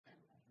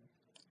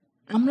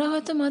আমরা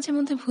হয়তো মাঝে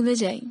মধ্যে ভুলে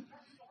যাই,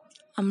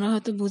 আমরা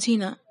হয়তো বুঝি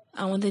না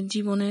আমাদের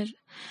জীবনের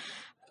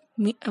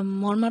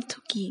মর্মার্থ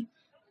কি।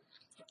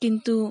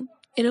 কিন্তু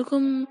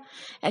এরকম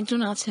একজন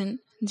আছেন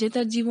যে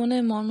তার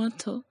জীবনের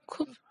মর্মার্থ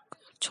খুব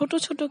ছোট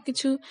ছোট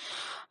কিছু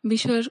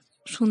বিষয়ের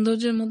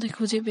সৌন্দর্যের মধ্যে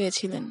খুঁজে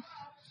পেয়েছিলেন।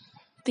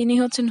 তিনি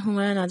হচ্ছেন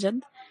হুমায়ুন আজাদ।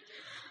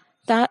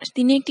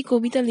 তিনি একটি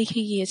কবিতা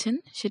লিখে গিয়েছেন,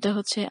 সেটা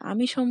হচ্ছে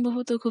আমি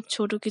সম্ভবত খুব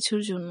ছোট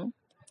কিছুর জন্য।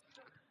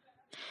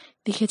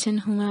 লিখেছেন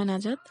হুমায়ুন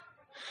আজাদ,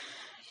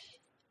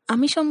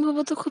 আমি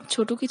সম্ভবত খুব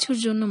ছোট কিছুর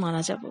জন্য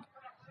মারা যাব।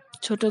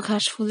 ছোট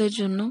ঘাস ফুলের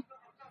জন্য,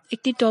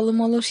 একটি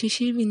টলমল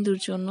শিশির বিন্দুর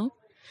জন্য।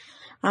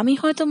 আমি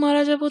হয়তো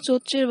মারা যাব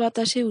চৈত্রের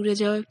বাতাসে উড়ে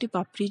যাওয়া একটি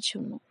পাপড়ির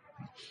জন্য,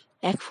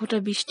 এক ফোঁটা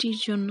বৃষ্টির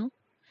জন্য।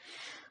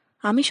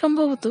 আমি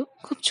সম্ভবত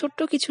খুব ছোট্ট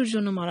কিছুর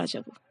জন্য মারা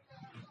যাব।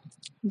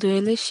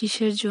 দোয়েলের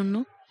শীষের জন্য,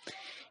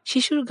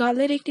 শিশুর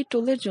গালের একটি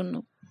টোলের জন্য।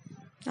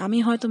 আমি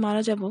হয়তো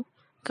মারা যাব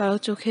কারো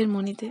চোখের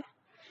মণিতে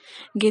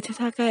গেঁথে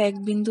থাকা এক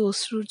বিন্দু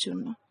অশ্রুর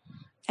জন্য,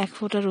 এক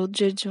ফোঁটা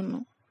রৌদ্রের জন্য।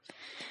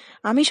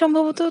 আমি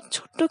সম্ভবত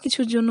ছোট্ট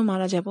কিছুর জন্য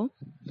মারা যাব,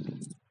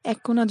 এক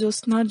কোণা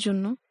জ্যোৎস্নার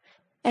জন্য,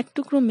 এক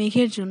টুকরো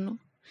মেঘের জন্য।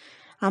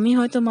 আমি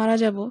হয়তো মারা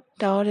যাব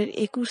টাওয়ারের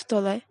 21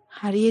 তলায়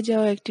হারিয়ে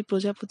যাওয়া একটি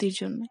প্রজাপতির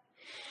জন্য,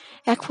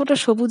 এক ফোঁটা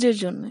সবুজের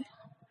জন্য।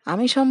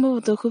 আমি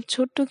সম্ভবত খুব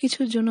ছোট্ট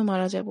কিছুর জন্য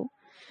মারা যাব,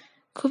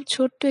 খুব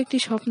ছোট্ট একটি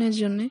স্বপ্নের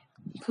জন্য,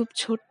 খুব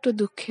ছোট্ট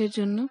দুঃখের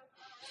জন্য।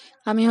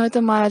 আমি হয়তো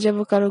মারা যাব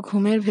কারো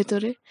ঘুমের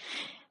ভেতরে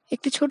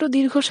একটি ছোট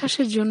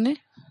দীর্ঘশ্বাসের জন্য,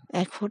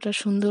 এক ফোঁটা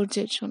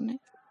সৌন্দর্যের জন্য।